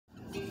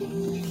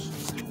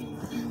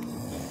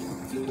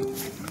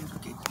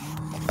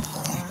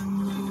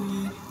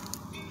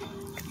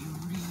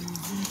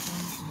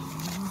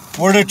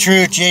Word of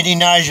Truth, J.D.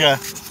 Nija.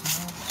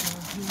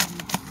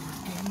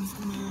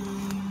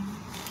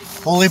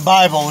 Holy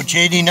Bible,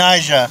 J.D.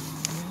 Nija.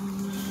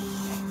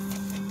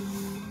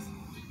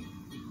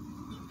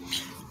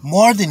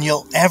 More than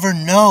you'll ever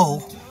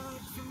know.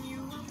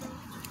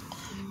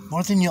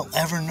 More than you'll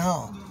ever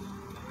know.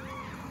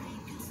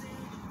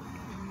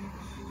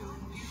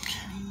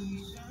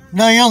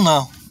 No, you'll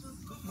know.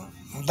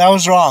 That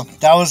was wrong.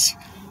 That was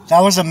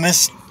a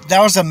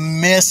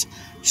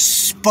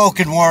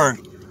misspoken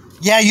word.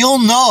 Yeah, you'll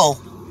know.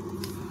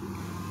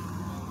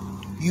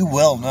 You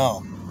will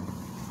know.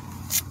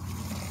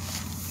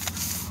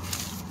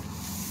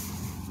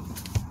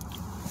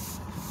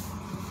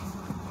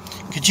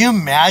 Could you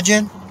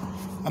imagine?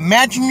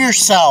 Imagine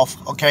yourself,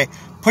 okay?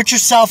 Put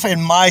yourself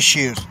in my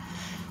shoes.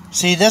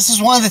 See, this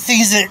is one of the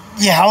things that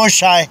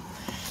Yahushua,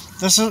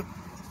 this is,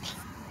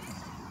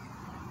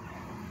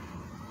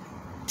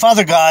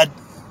 Father God,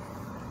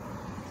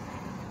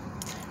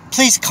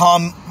 please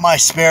calm my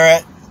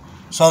spirit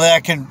so that I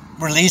can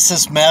release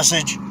this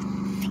message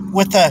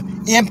with the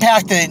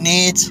impact that it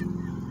needs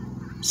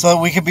so that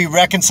we can be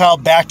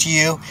reconciled back to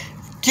you.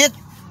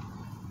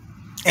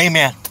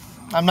 Amen.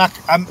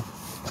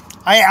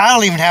 I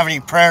don't even have any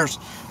prayers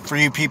for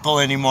you people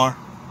anymore.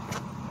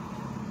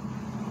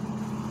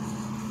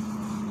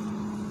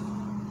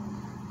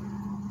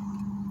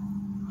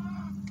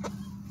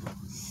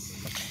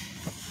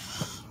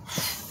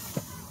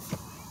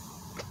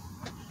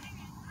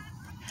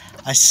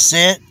 I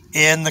sit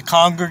in the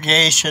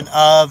congregation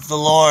of the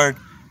Lord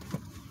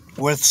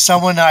with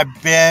someone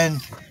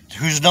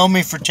who's known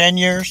me for 10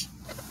 years.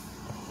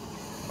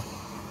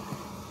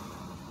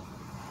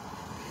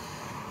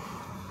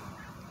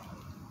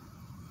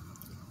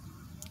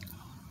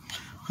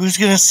 Who's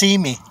going to see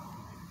me?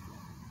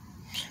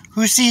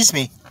 Who sees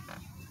me?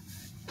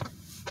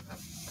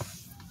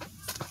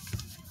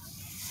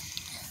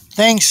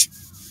 Thanks,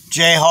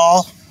 Jay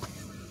Hall.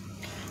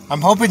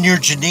 I'm hoping you're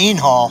Janine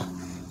Hall.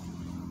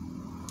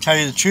 Tell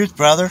you the truth,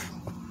 brother.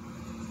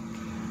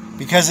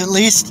 Because at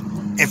least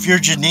if you're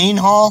Janine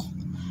Hall,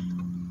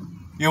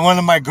 you're one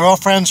of my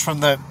girlfriends from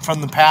the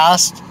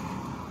past.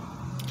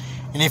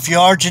 And if you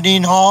are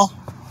Janine Hall,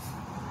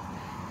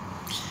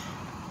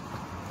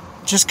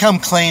 just come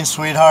clean,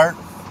 sweetheart.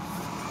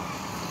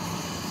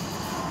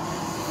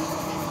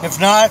 If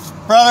not,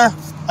 brother,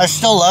 I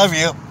still love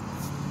you.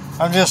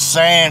 I'm just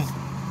saying.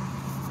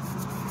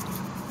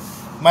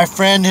 My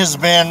friend has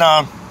been,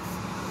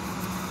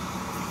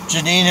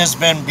 Janine has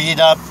been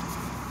beat up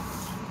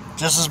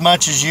just as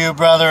much as you,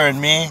 brother,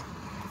 and me.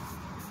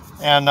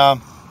 And,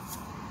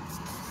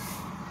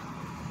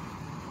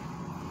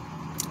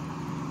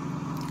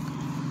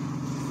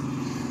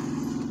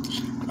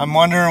 I'm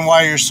wondering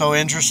why you're so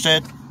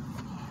interested.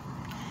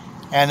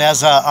 And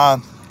as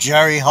a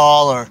Jerry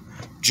Hall or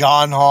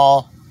John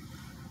Hall,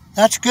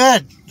 that's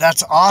good.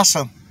 That's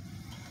awesome.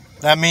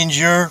 That means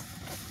you're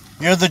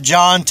the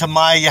John to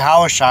my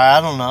Yahushua.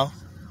 I don't know.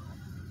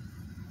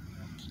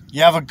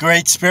 You have a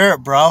great spirit,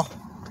 bro.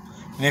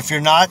 And if you're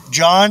not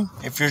John,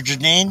 if you're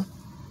Janine,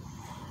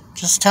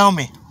 just tell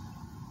me.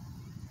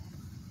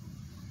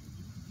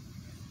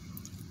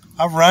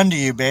 I'll run to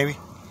you, baby.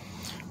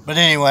 But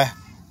anyway.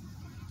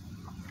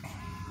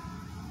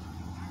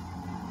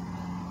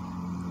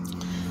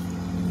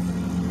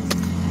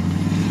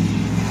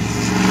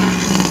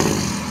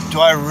 Do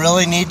I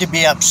really need to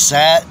be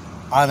upset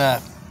on a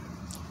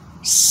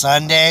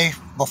Sunday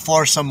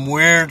before some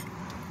weird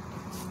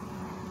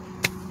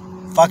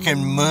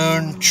fucking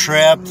moon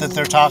trip that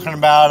they're talking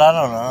about? I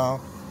don't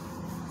know.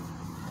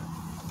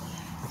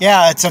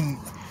 Yeah, it's a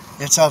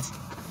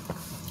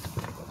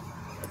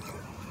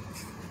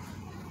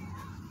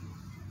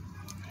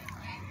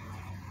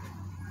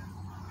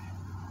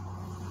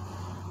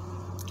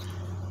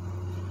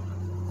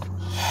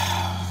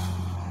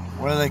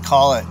what do they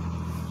call it?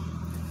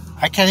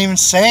 I can't even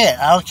say it.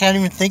 I can't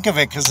even think of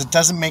it because it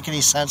doesn't make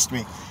any sense to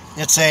me.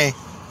 It's a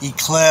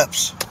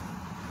eclipse.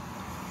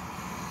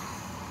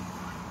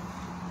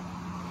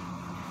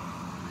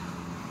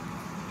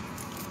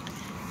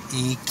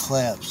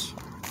 Eclipse.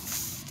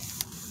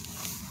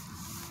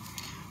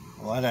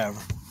 Whatever.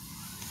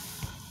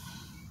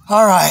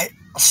 All right.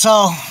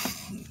 So,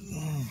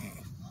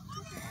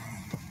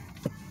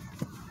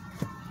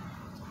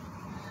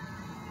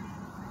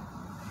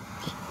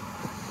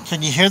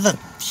 can you hear the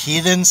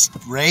heathens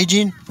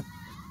raging?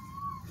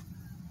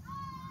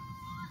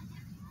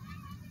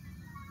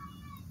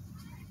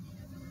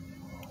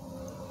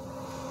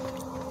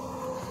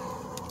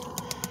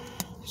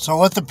 So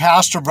what the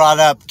pastor brought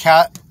up,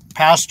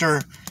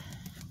 Pastor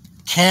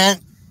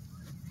Kent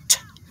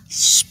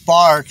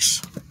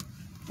Sparks,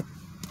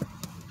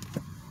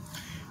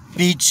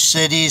 Beach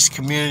Cities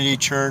Community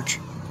Church.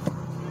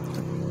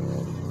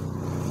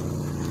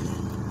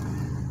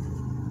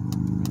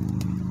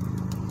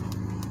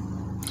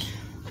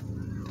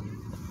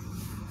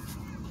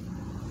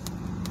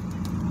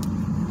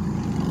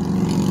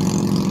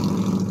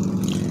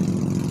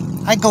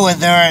 I go in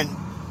there and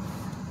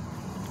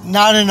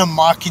not in a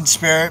mocking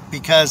spirit,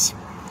 because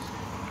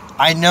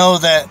I know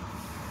that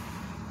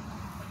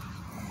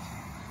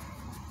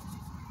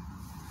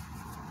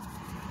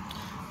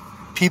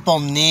people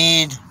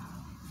need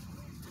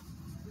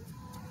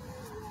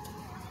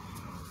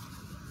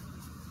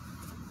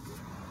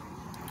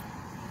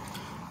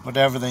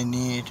whatever they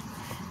need.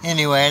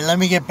 Anyway, let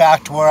me get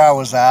back to where I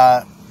was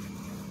at.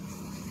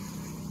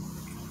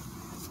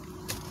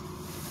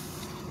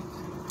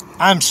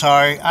 I'm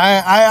sorry.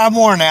 I'm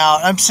worn out.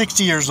 I'm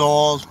 60 years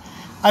old.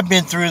 I've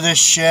been through this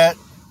shit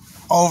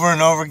over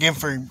and over again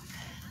for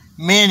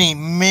many,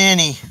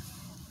 many,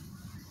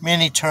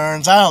 many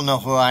turns. I don't know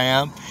who I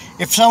am.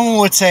 If someone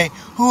would say,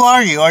 "Who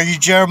are you? Are you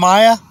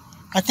Jeremiah?"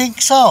 I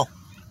think so.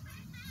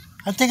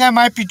 I think I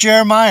might be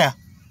Jeremiah.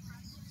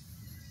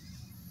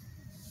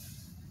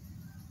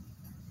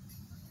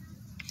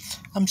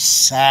 I'm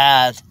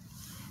sad.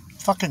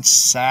 Fucking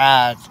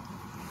sad.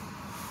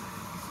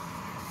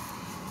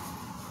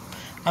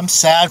 I'm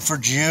sad for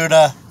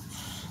Judah.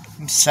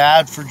 I'm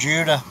sad for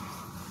Judah.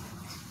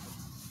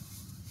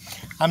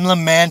 I'm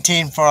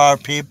lamenting for our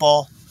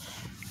people.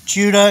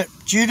 Judah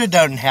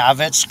doesn't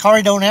have it.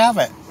 Sakari don't have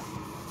it.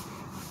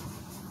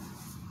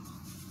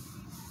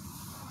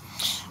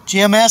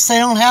 GMS, they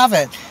don't have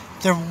it.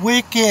 They're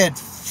wicked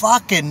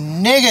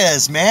fucking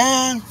niggas,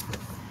 man.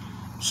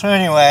 So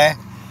anyway,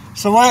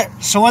 so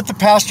what the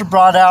pastor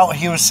brought out,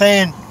 he was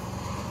saying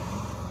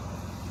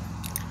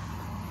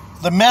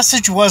the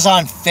message was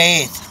on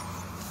faith.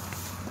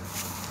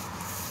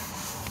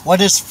 What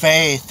is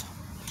faith?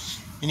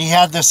 And he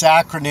had this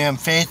acronym.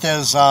 Faith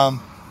is the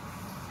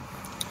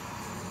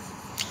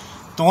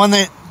one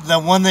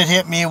that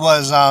hit me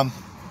was the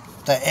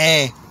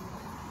A.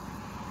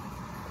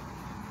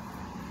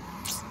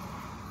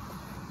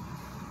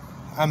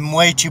 I'm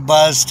way too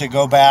buzzed to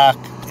go back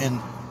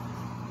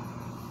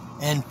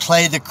and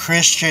play the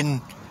Christian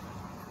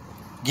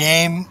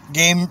game,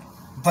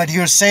 but he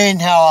was saying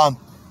how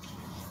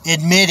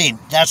admitting,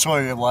 that's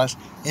what it was.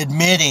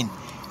 Admitting.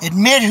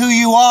 Admit who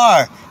you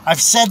are. I've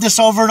said this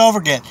over and over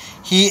again.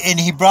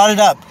 He brought it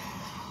up.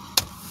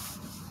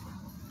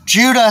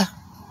 Judah,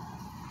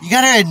 you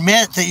got to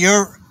admit that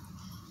you're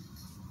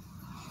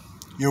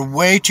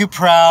way too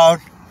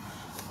proud.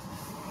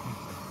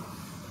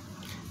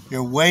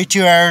 You're way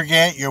too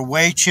arrogant. You're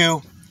way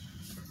too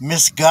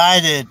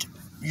misguided.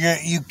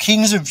 You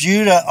kings of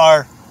Judah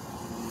are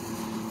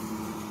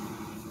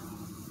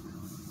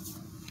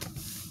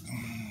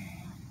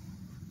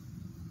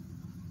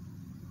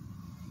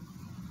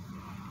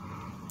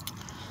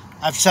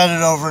I've said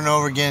it over and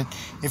over again.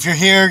 If you're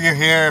here, you're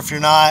here. If you're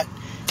not,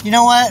 you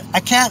know what? I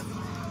can't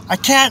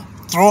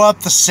throw up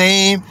the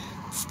same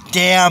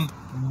damn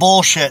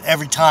bullshit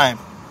every time.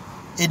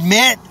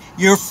 Admit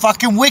you're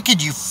fucking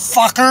wicked, you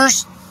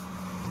fuckers.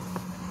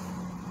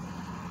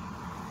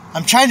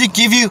 I'm trying to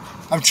give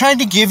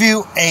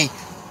you a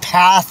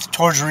path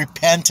towards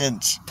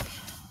repentance.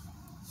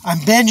 I'm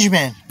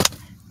Benjamin.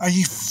 Are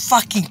you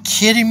fucking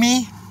kidding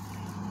me?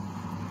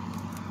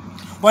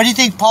 Why do you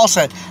think Paul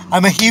said,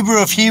 I'm a Hebrew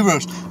of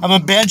Hebrews, I'm a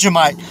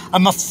Benjamite,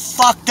 I'm a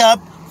fucked up...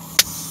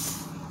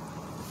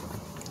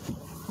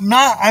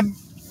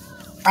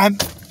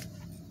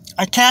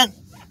 I can't.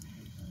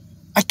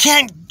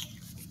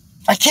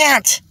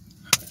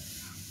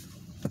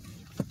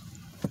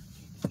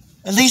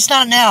 At least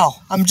not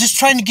now. I'm just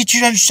trying to get you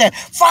to understand.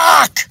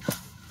 Fuck!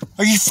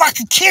 Are you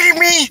fucking kidding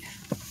me?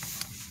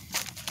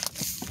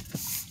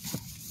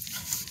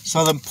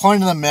 So the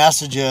point of the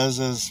message is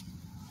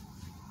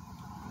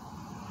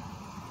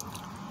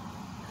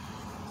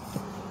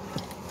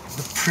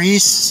the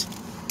priests,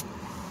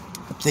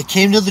 they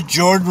came to the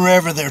Jordan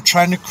River. They were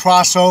trying to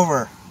cross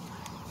over.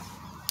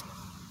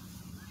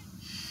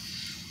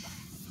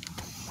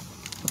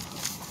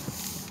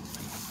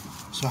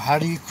 So how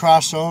do you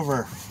cross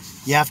over?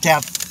 You have to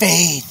have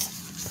faith.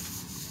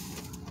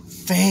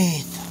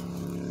 Faith.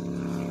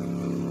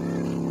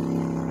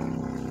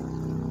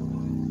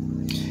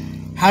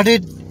 How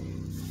did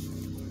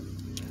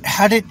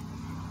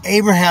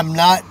Abraham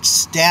not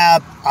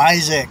stab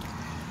Isaac?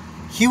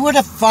 He would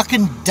have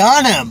fucking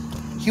done him.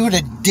 He would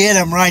have did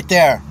him right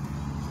there.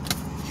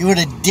 He would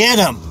have did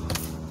him.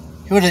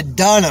 He would have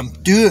done him.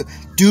 Do,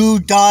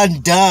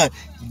 done.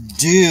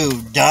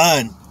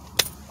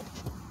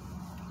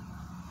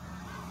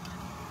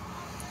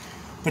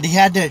 But he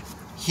had to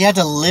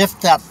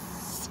lift that.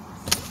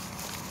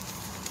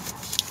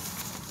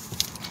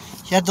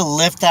 He had to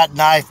lift that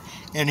knife,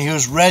 and he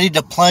was ready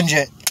to plunge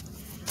it.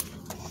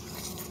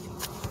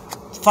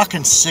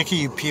 Fucking sick of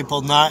you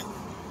people not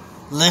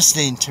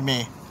listening to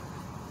me.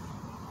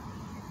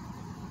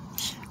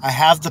 I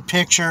have the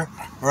picture,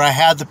 or I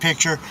had the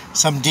picture.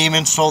 Some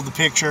demon stole the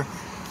picture.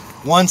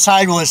 One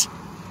side was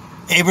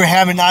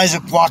Abraham and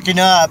Isaac walking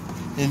up,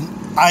 and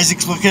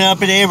Isaac's looking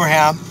up at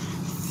Abraham.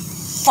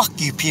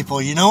 Fuck you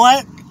people, you know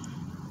what?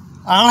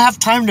 I don't have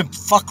time to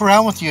fuck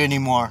around with you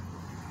anymore.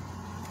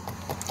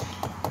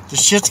 The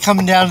shit's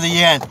coming down to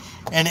the end.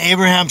 And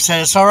Abraham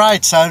said, it's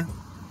alright, son.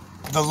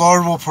 The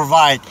Lord will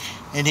provide.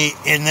 And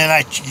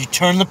then you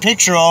turn the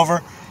picture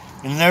over,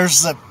 and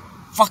there's the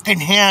fucking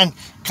hand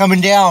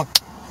coming down,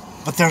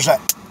 but there's a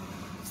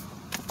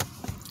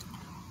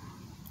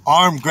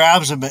arm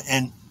grabs him,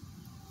 and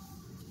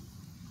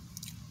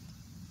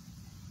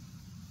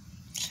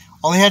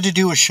all he had to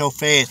do was show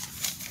faith.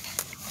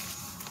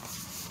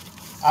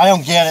 I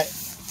don't get it.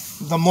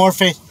 The more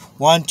faith.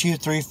 1, 2,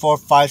 3, 4,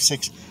 5,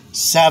 6,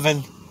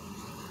 7.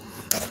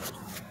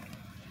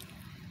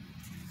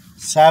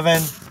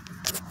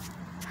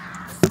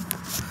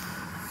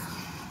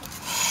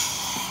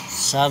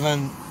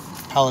 7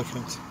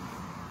 pelicans.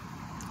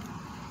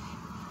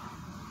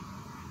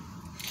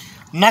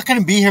 I'm not going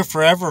to be here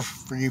forever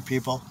for you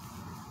people.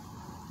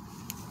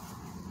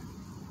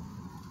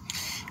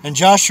 And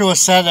Joshua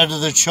said unto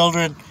the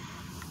children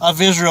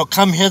of Israel,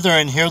 Come hither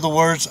and hear the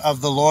words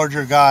of the Lord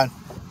your God.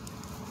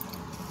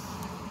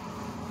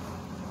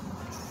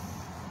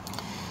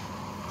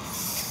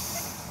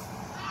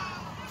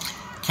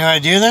 Can I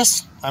do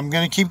this? I'm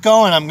going to keep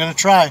going. I'm going to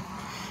try.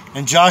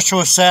 And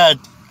Joshua said,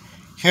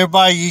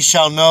 Hereby ye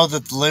shall know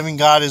that the living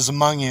God is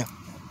among you,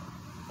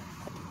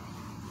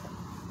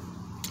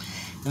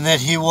 and that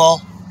he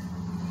will,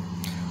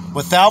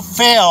 without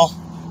fail,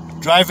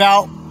 drive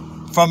out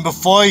from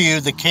before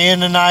you the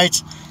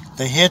Canaanites,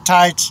 the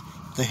Hittites,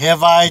 the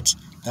Hivites,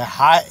 the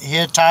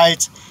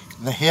Hittites,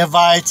 and the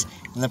Hivites,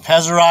 and the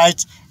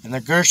Pezerites, and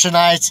the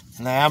Gershonites,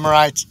 and the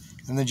Amorites,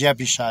 and the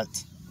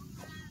Jebusites.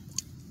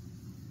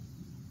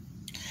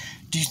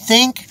 Do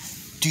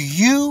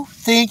you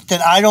think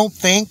that I don't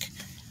think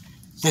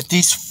that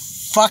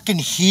these fucking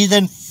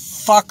heathen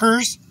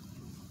fuckers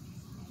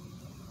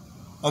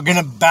are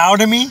gonna bow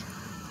to me?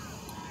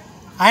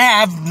 I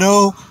have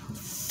no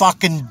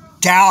fucking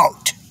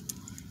doubt.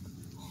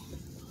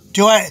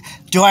 Do I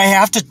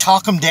have to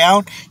talk them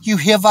down? You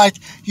Hivites,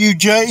 you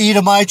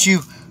Edomites, you,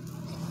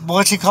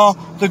 what's it called?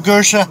 The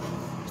Gersha.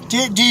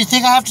 Do you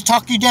think I have to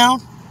talk you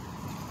down?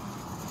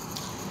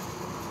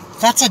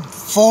 That's a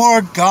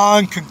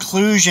foregone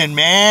conclusion,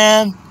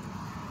 man.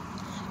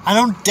 I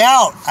don't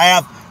doubt. I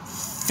have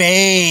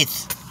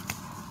faith.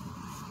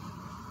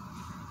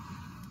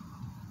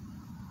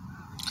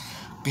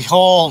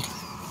 Behold,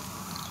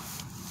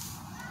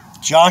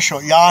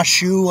 Joshua.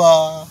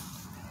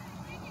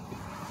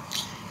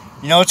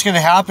 You know what's going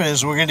to happen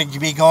is we're going to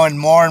be going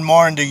more and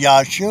more into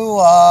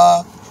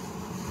Yeshua.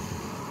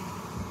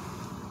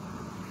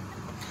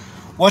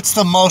 What's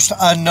the most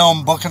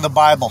unknown book in the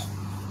Bible?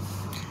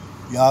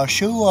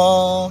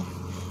 Yeshua.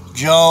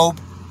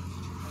 Job.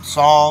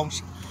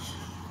 Psalms.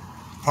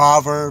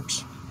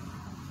 Proverbs.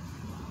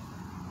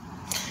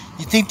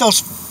 You think those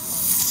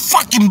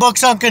fucking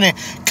books aren't going to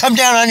come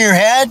down on your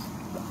head?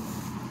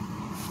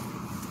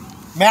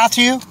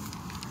 Matthew?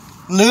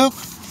 Luke?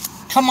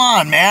 Come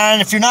on, man.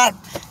 If you're not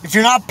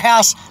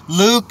past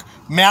Luke,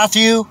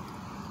 Matthew,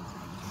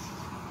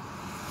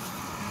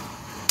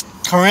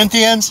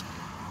 Corinthians,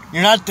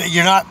 you're not,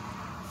 you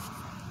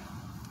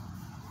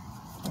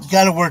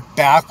gotta work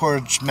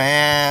backwards,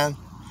 man.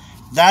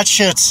 That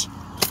shit's,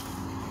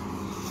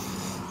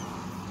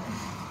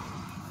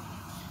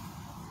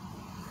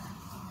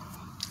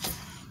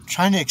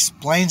 trying to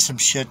explain some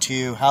shit to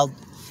you, how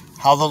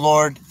the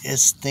Lord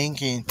is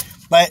thinking.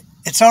 But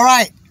it's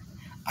alright.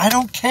 I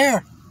don't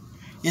care.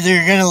 Either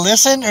you're going to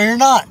listen or you're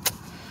not.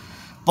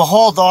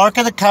 Behold, the ark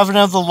of the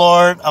covenant of the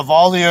Lord of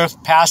all the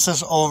earth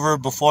passes over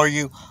before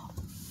you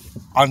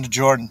on the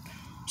Jordan.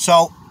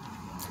 So,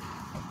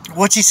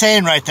 what's he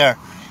saying right there?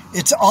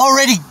 It's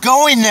already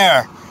going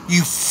there,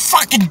 you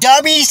fucking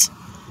dummies!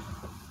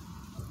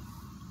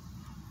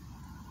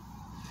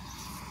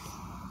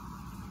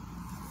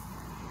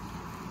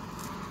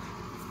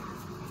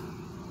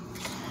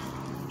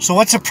 So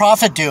what's a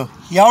prophet do?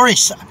 I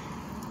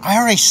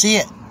already see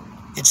it.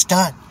 It's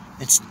done.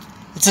 It's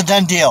a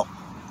done deal.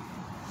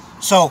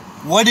 So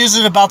what is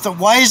it about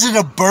why is it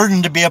a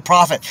burden to be a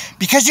prophet?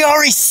 Because you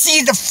already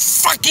see the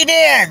fucking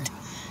end.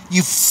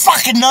 You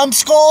fucking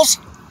numbskulls.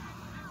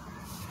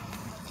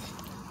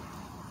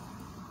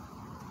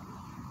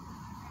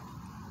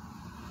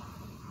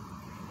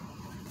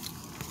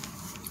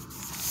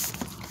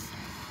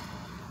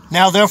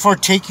 Now therefore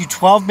take you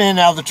 12 men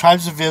out of the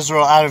tribes of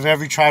Israel, out of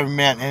every tribe of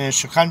men, and it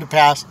shall come to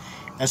pass,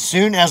 as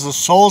soon as the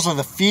soles of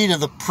the feet of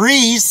the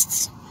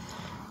priests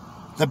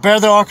that bear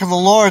the ark of the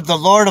Lord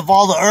of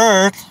all the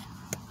earth,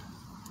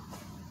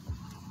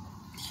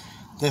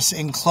 this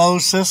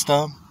enclosed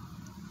system,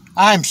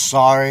 I'm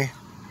sorry,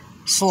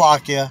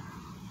 Salakia,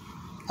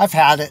 I've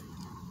had it.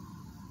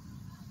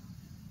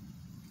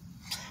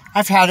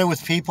 I've had it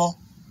with people.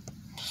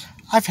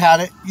 I've had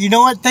it. You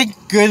know what?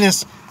 Thank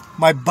goodness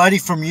my buddy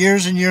from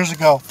years and years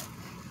ago,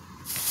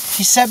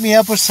 he set me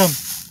up with some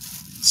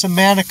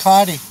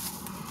manicotti.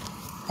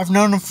 I've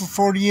known him for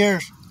 40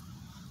 years.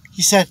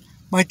 He said,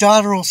 my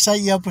daughter will set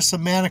you up with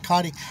some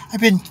manicotti.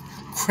 I've been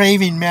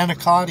craving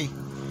manicotti.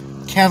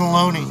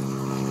 Cannelloni.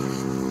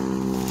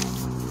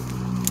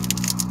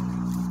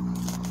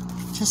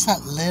 Just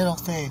that little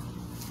thing.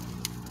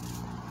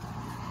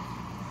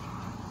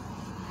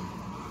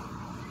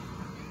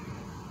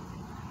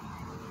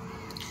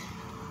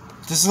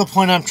 This is the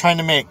point I'm trying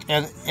to make.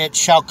 And it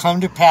shall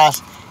come to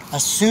pass,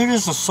 as soon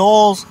as the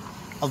soles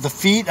of the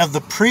feet of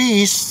the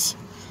priests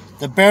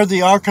that bear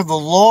the ark of the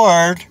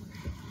Lord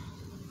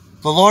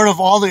of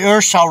all the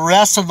earth shall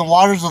rest in the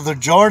waters of the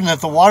Jordan,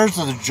 that the waters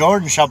of the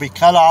Jordan shall be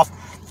cut off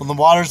from the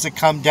waters that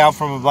come down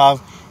from above,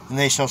 and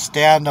they shall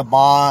stand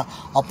upon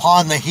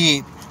the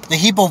heap. The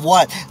heap of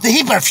what? The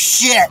heap of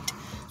shit.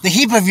 The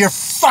heap of your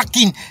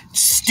fucking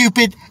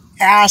stupid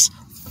ass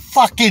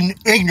fucking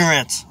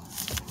ignorance.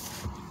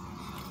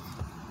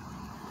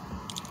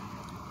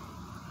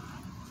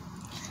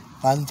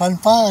 Fun, fun,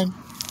 fun.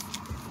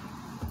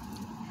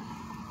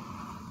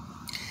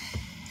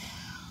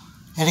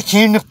 And it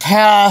came to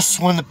pass,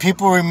 when the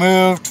people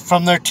removed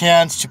from their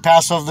tents to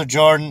pass over the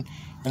Jordan,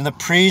 and the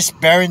priests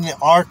bearing the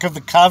ark of the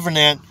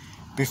covenant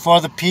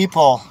before the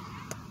people,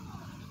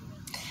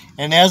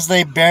 and as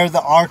they bare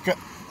the ark,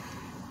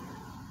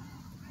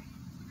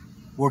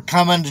 were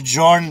come unto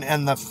Jordan,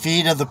 and the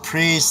feet of the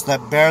priests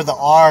that bare the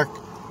ark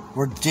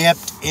were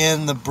dipped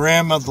in the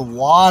brim of the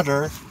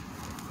water.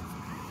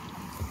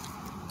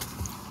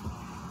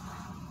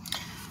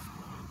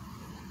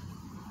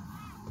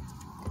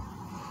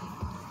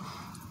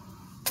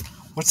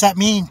 What's that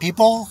mean,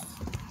 people?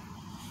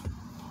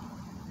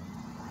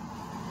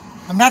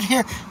 I'm not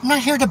here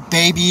to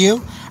baby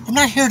you. I'm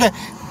not here to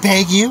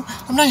beg you.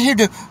 I'm not here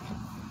to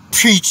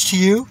preach to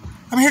you.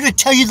 I'm here to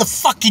tell you the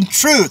fucking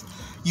truth.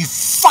 You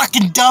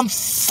fucking dumb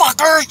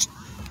fuckers.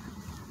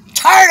 I'm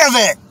tired of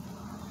it.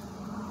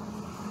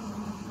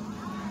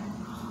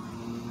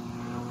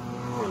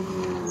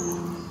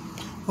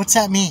 What's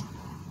that mean?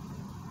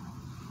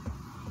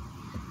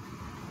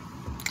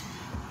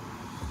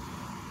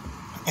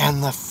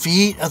 And the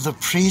feet of the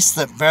priests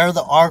that bear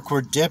the ark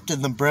were dipped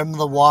in the brim of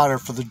the water,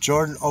 for the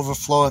Jordan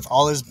overfloweth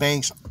all his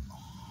banks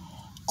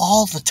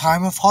all the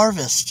time of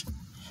harvest.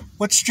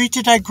 What street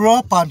did I grow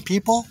up on,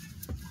 people?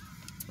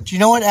 Do you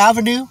know what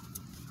avenue?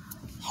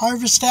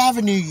 Harvest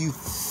Avenue, you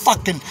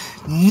fucking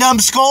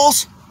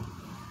numbskulls.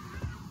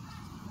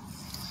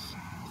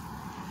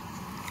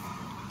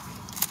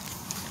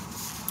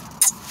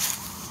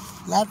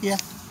 Love ya.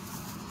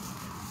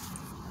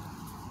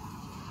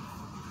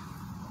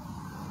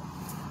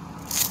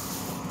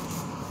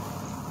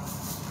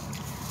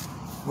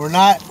 We're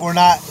not,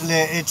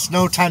 it's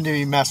no time to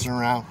be messing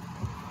around.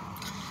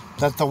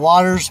 That the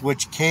waters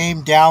which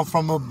came down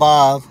from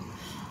above,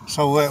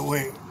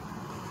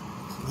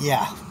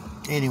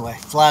 anyway,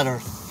 flat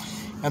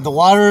earth. And the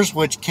waters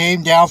which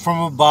came down from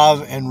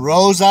above and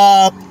rose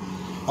up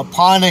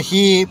upon a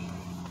heap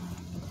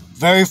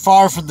very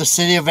far from the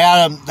city of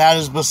Adam, that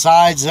is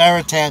beside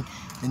Zaratan.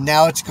 And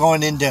now it's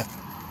going into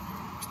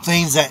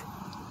things that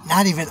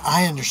not even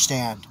I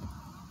understand.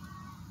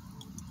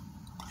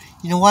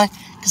 You know why?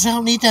 Because I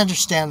don't need to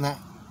understand that.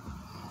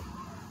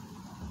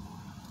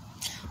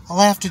 All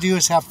I have to do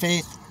is have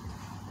faith.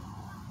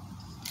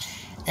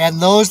 And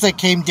those that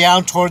came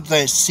down toward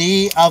the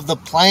sea of the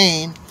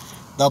plain,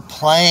 the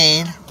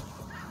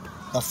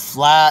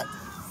flat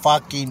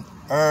fucking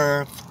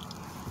earth,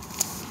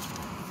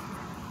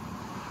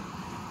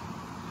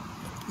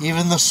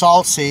 even the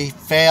salt sea,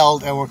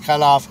 failed and were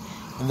cut off,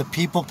 and the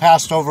people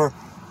passed over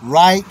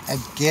right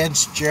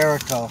against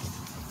Jericho.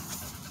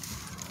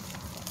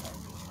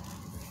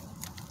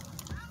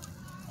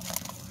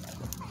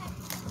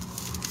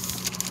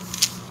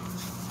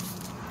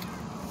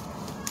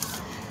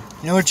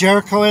 You know what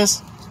Jericho is?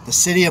 The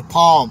city of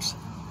palms.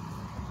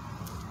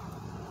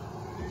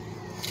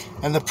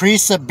 And the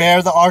priests that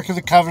bear the ark of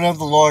the covenant of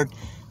the Lord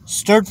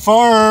stood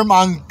firm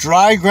on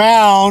dry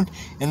ground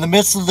in the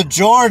midst of the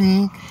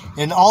Jordan,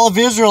 and all of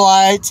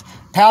Israelites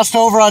passed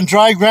over on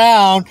dry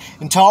ground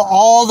until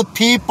all the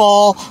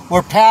people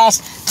were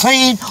passed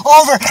clean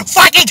over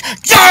fucking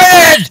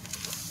Jordan!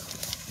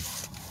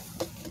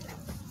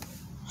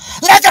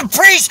 Let the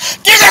priests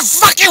do their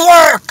fucking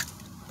work!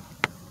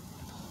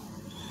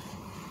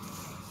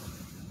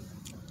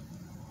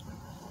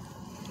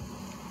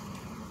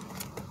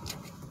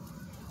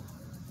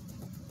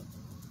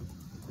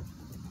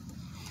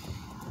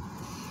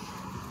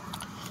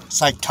 It's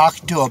like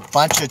talking to a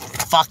bunch of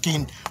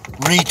fucking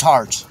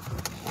retards.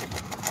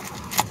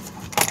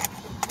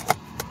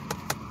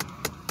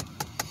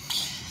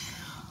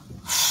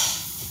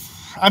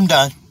 I'm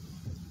done.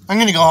 I'm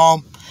going to go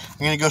home. I'm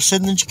going to go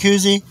sit in the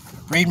jacuzzi,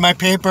 read my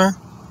paper.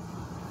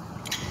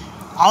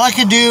 All I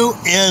can do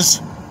is,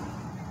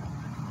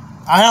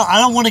 I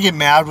don't want to get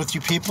mad with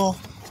you people.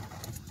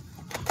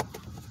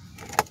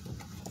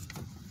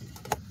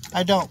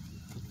 I don't.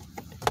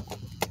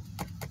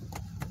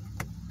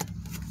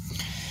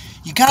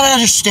 You gotta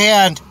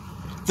understand,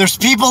 there's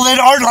people that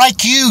aren't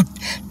like you,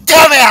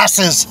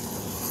 dumbasses.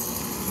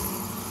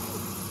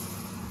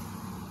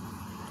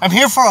 I'm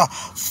here for a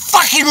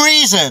fucking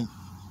reason.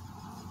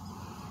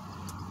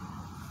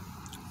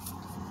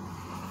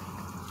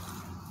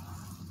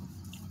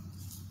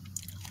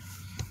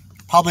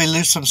 Probably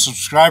lose some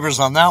subscribers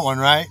on that one,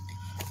 right?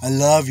 I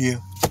love you.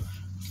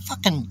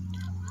 Fucking,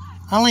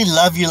 I only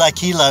love you like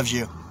he loves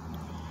you.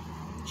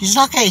 He's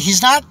not,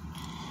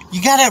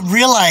 you gotta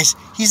realize,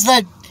 he's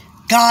that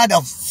God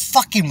of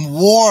fucking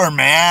war,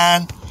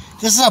 man.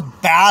 This is a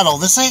battle.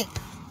 This ain't...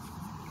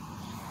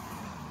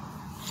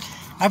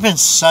 I've been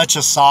such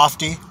a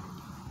softie.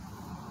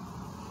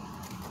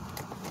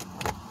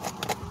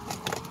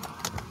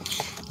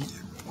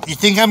 You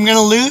think I'm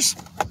gonna lose?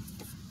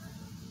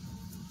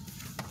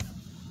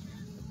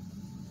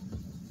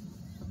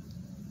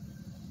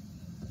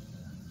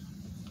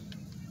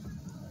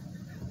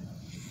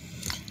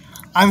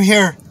 I'm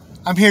here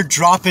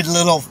dropping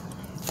little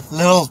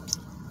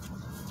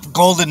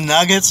golden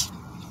nuggets.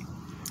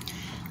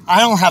 I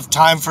don't have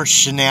time for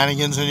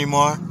shenanigans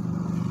anymore.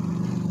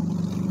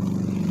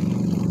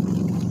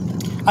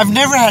 I've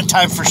never had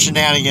time for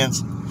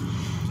shenanigans.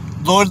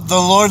 The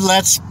Lord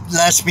lets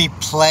me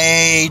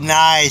play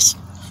nice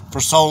for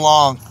so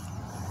long.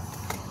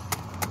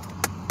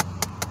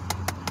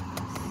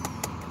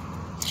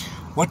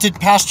 What did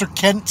Pastor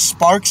Kent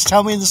Sparks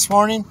tell me this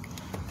morning?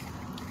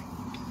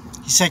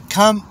 He said,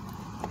 come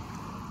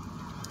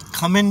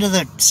into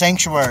the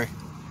sanctuary.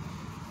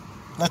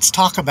 Let's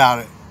talk about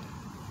it.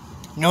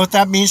 You know what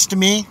that means to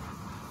me?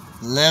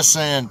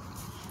 Listen.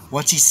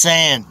 What's he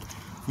saying?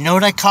 You know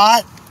what I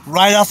caught?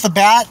 Right off the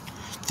bat?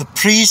 The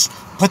priests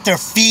put their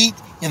feet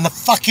in the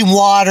fucking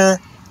water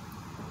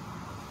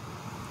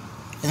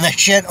and the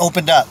shit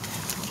opened up.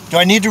 Do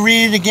I need to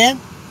read it again?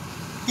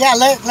 Yeah,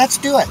 let's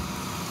do it.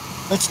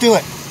 Let's do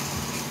it.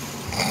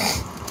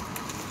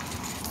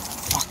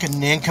 Fucking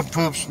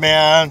nincompoops,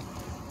 man.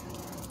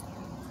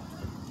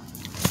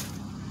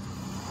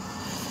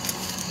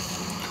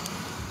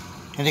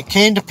 And it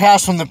came to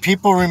pass when the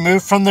people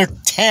removed from their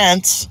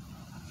tents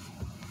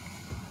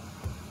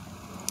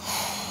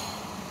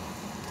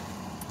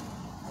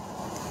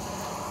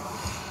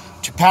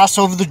to pass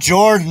over the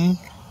Jordan,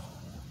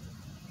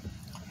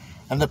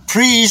 and the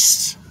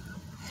priests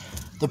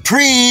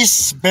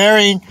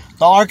bearing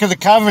the Ark of the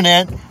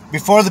Covenant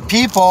before the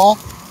people.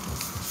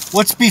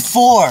 What's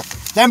before?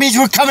 That means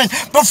we're coming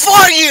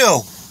before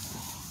you!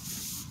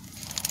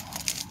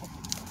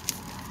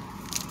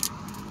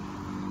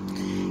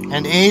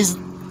 And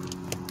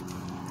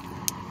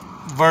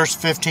verse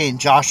 15,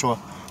 Joshua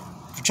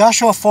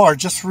 4,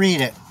 just read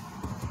it.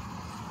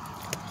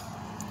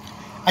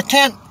 I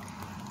can't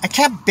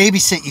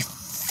babysit you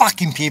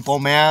fucking people,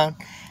 man.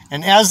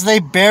 And as they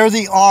bear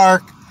the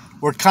ark,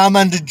 were come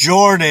unto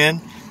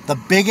Jordan, the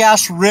big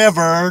ass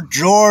river,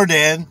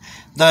 Jordan,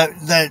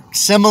 the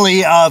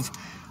simile of,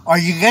 are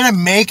you gonna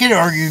make it or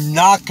are you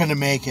not gonna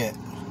make it?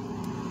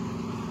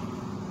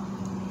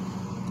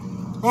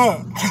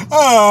 Blah,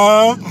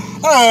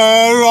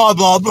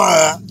 blah,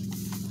 blah.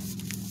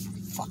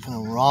 Fucking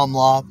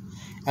Ramlob.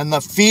 And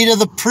the feet of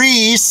the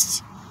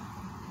priests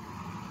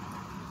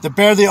that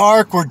bear the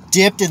ark were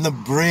dipped in the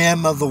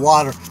brim of the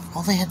water.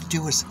 All they had to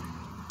do was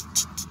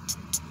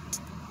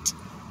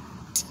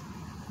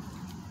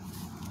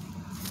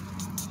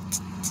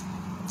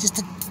just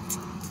a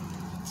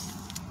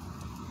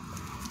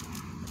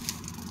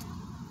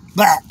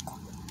blah.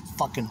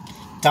 Fucking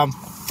dumb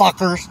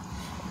fuckers.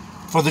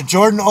 For the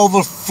Jordan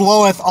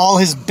overfloweth all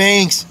his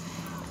banks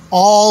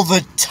all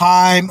the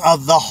time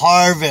of the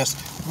harvest.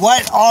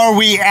 What are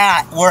we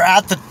at? We're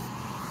at the...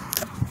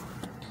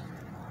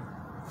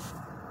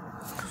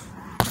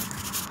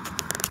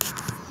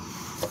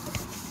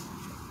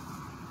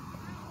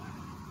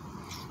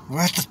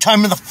 We're at the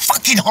time of the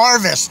fucking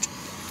harvest.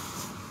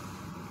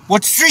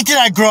 What street did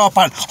I grow up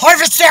on?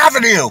 Harvest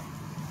Avenue!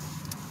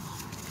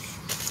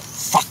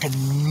 Fucking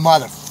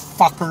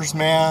motherfuckers,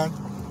 man.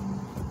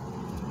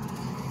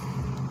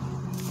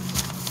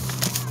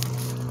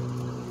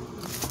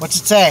 What's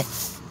it say?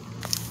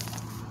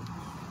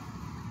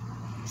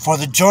 For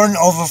the Jordan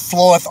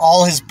overfloweth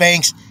all his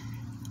banks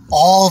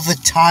all the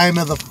time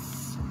of the...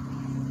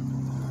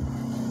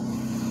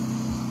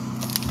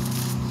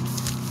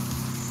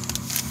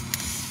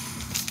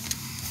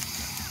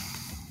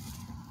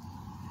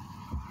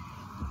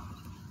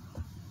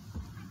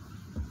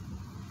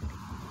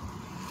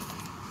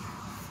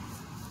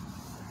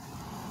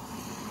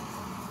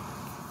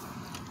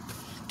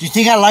 Do you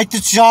think I like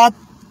this job?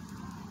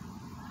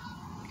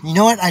 You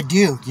know what? I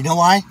do. You know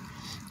why?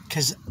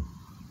 Because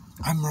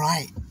I'm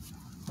right.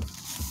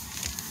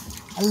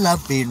 I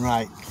love being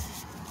right.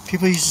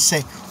 People used to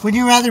say, wouldn't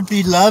you rather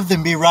be loved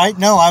than be right?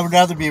 No, I would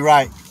rather be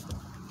right.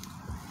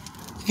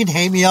 You can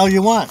hate me all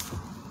you want.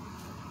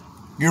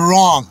 You're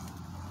wrong.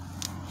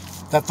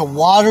 That the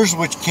waters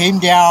which came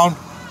down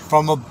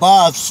from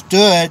above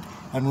stood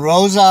and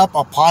rose up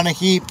upon a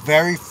heap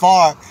very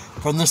far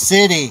from the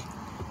city.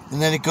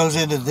 And then it goes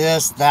into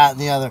this, that, and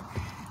the other.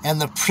 And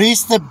the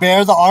priests that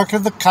bear the ark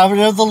of the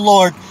covenant of the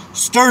Lord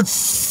stood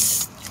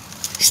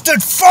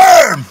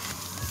firm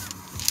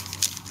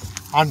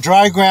on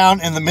dry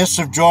ground in the midst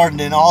of Jordan,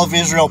 and all of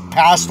Israel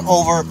passed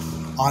over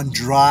on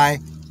dry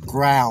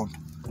ground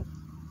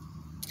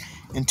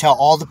until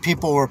all the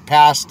people were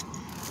passed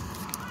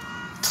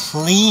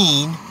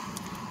clean.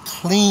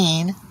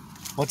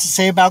 What's it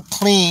say about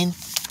clean?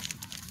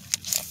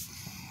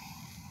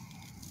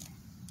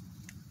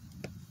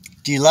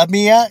 Do you love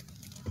me yet?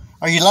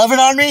 Are you loving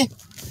on me?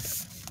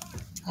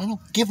 I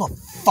don't give a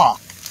Fuck.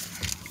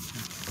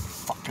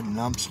 Fucking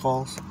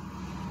numbskulls.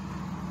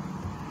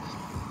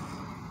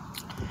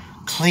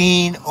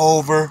 Clean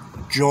over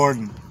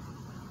Jordan.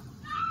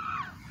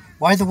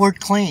 Why the word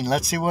clean?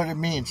 Let's see what it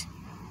means.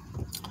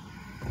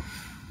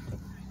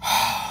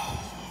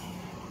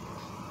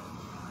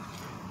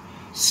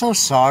 So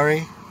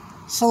sorry.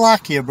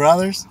 Salakia,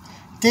 brothers.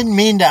 Didn't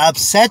mean to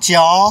upset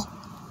y'all.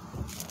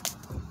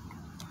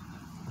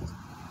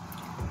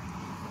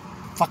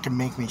 Fucking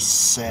make me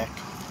sick.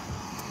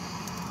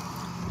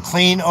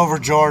 Clean over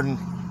Jordan.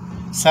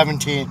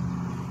 17.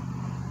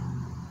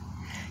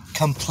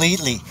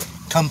 Completely.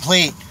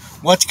 Complete.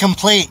 What's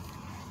complete?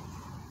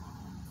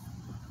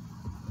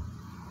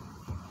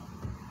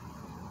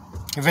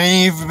 Have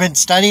any of you been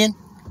studying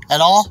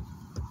at all?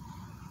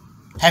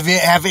 Have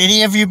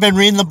any of you been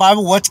reading the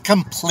Bible? What's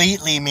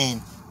completely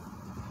mean?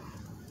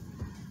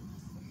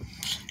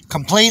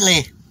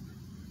 Completely.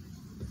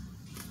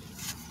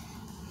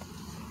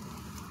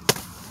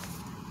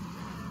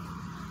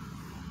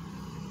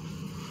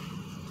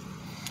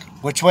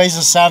 Which way's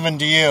a 7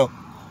 to you?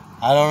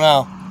 I don't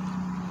know.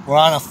 We're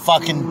on a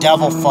fucking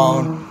devil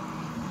phone.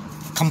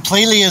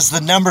 Completely is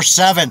the number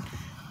 7.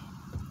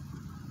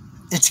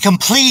 It's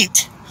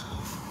complete.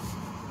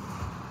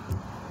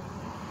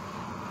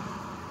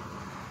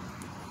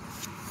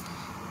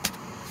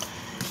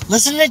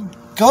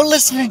 Go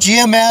listen to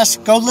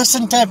GMS. Go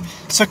listen to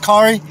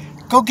Sakari.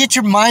 Go get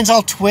your minds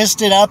all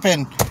twisted up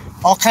and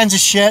all kinds of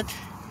shit.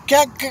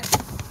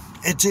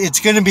 It's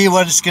going to be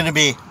what it's going to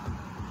be.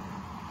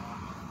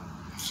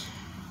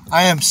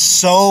 I've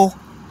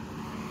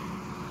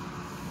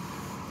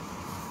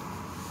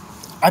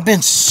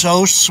been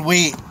so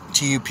sweet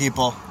to you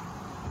people.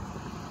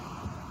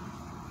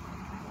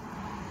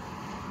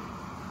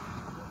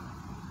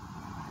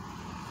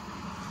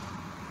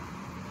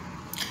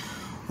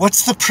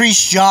 What's the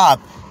priest's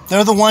job?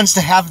 They're the ones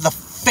to have the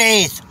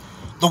faith,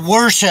 the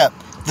worship,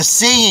 the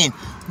singing.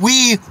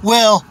 We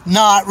will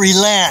not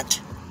relent.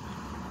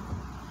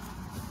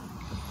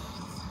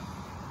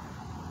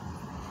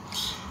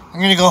 I'm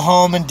going to go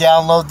home and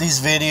download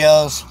these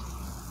videos.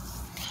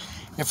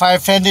 If I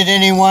offended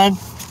anyone,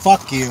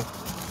 fuck you.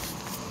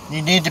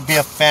 You need to be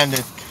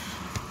offended.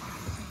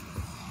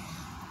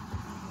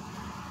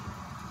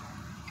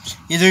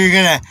 Either you're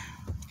going to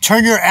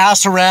turn your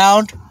ass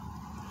around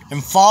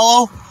and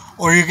follow,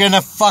 or you're going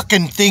to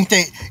fucking think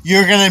that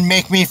you're going to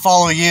make me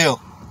follow you.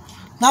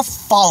 I'm not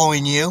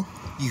following you,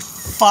 you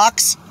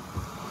fucks.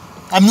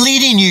 I'm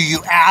leading you,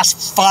 you ass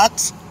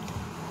fucks.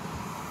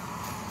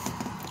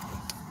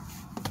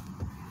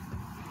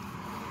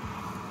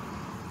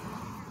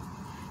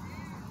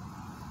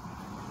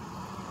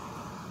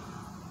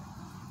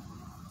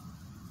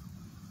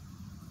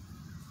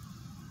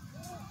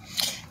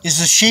 Is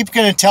the sheep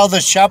going to tell the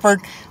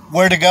shepherd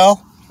where to go?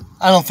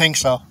 I don't think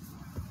so.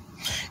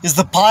 Is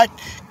the pot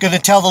going to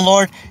tell the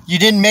Lord, you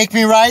didn't make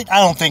me right? I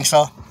don't think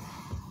so.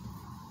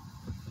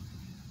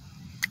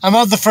 I'm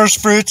of the first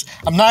fruits.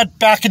 I'm not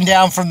backing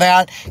down from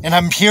that. And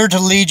I'm here to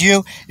lead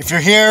you. If you're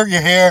here,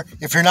 you're here.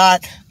 If you're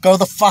not, go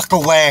the fuck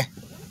away.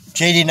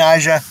 JD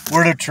Nija,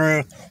 word of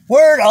truth.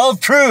 Word of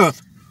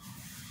truth.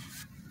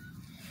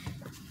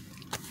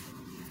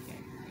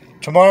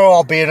 Tomorrow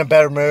I'll be in a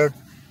better mood.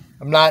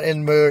 I'm not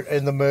in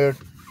the mood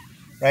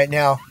right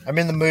now. I'm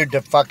in the mood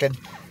to fucking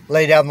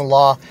lay down the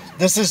law.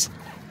 This is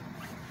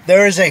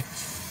a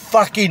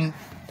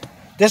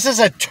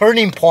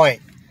turning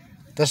point.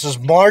 This is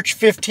March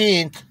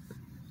 15th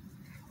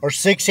or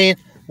 16th,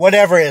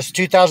 whatever it is,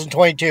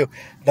 2022.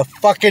 The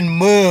fucking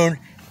moon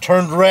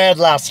turned red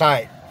last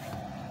night.